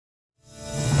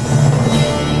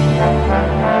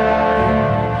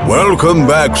Welcome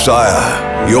back,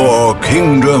 sire. Your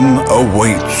kingdom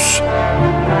awaits.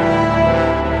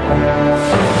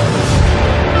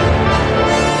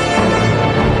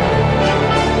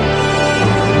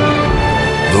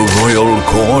 The royal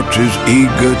court is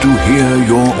eager to hear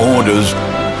your orders.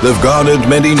 They've garnered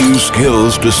many new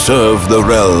skills to serve the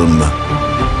realm.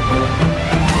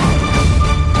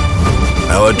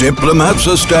 Our diplomats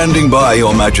are standing by,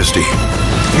 Your Majesty.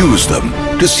 Use them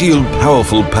to seal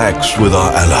powerful pacts with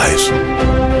our allies.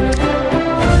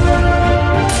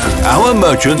 Our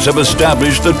merchants have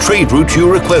established the trade route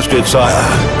you requested, sire.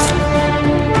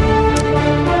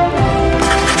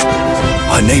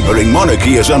 Our neighboring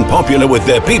monarchy is unpopular with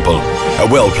their people. A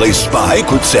well-placed spy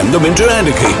could send them into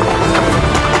anarchy.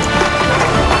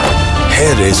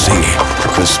 Heresy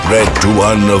has spread to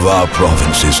one of our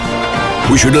provinces.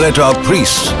 We should let our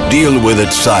priests deal with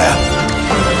it, sire.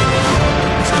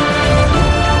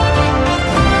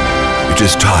 It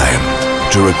is time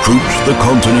to recruit the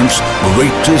continent's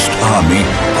greatest army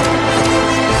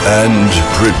and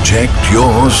protect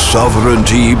your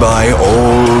sovereignty by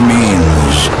all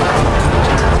means.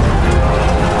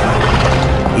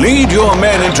 Lead your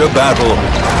men into battle.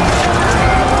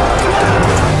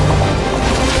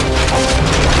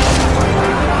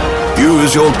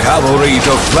 Use your cavalry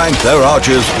to flank their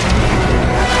archers.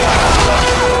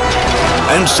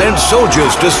 And send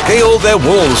soldiers to scale their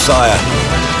walls, sire.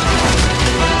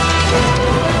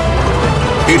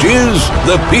 It is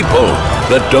the people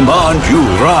that demand you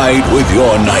ride with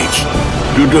your knights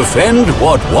to defend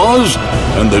what was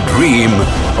and the dream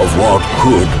of what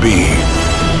could be.